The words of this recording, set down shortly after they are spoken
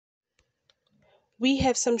We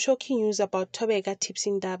have some shocking news about Tobeka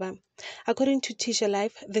Tipsee. According to Tisha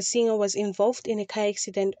Life, the singer was involved in a car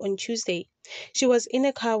accident on Tuesday. She was in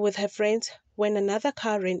a car with her friends when another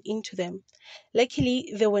car ran into them.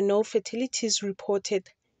 Luckily, there were no fatalities reported,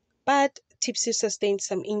 but Tipsee sustained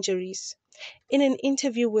some injuries. In an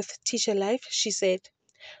interview with Tisha Life, she said,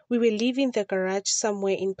 "We were leaving the garage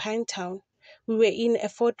somewhere in Pinetown. We were in a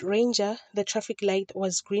Ford Ranger. The traffic light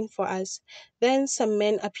was green for us. Then some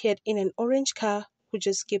men appeared in an orange car who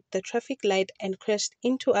just skipped the traffic light and crashed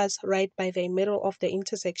into us right by the middle of the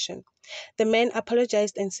intersection. The man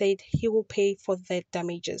apologized and said he will pay for the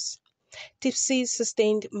damages." Tipsy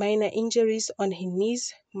sustained minor injuries on her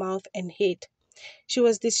knees, mouth, and head. She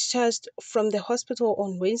was discharged from the hospital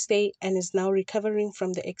on Wednesday and is now recovering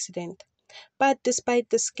from the accident. But despite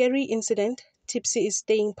the scary incident, Tipsy is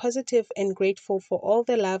staying positive and grateful for all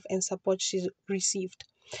the love and support she received.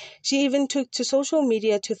 She even took to social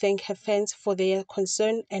media to thank her fans for their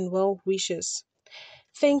concern and well wishes.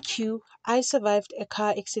 "Thank you. I survived a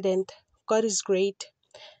car accident. God is great.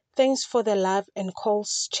 Thanks for the love and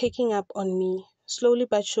calls checking up on me. Slowly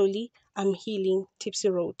but surely, I'm healing," Tipsy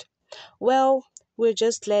wrote. Well, we're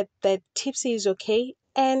just glad that Tipsy is okay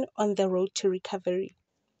and on the road to recovery.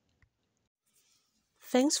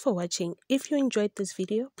 Thanks for watching. If you enjoyed this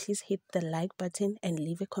video, please hit the like button and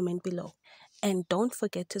leave a comment below. And don't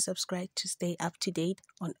forget to subscribe to stay up to date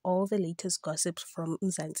on all the latest gossips from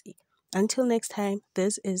Mzansi. Until next time,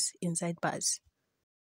 this is Inside Buzz.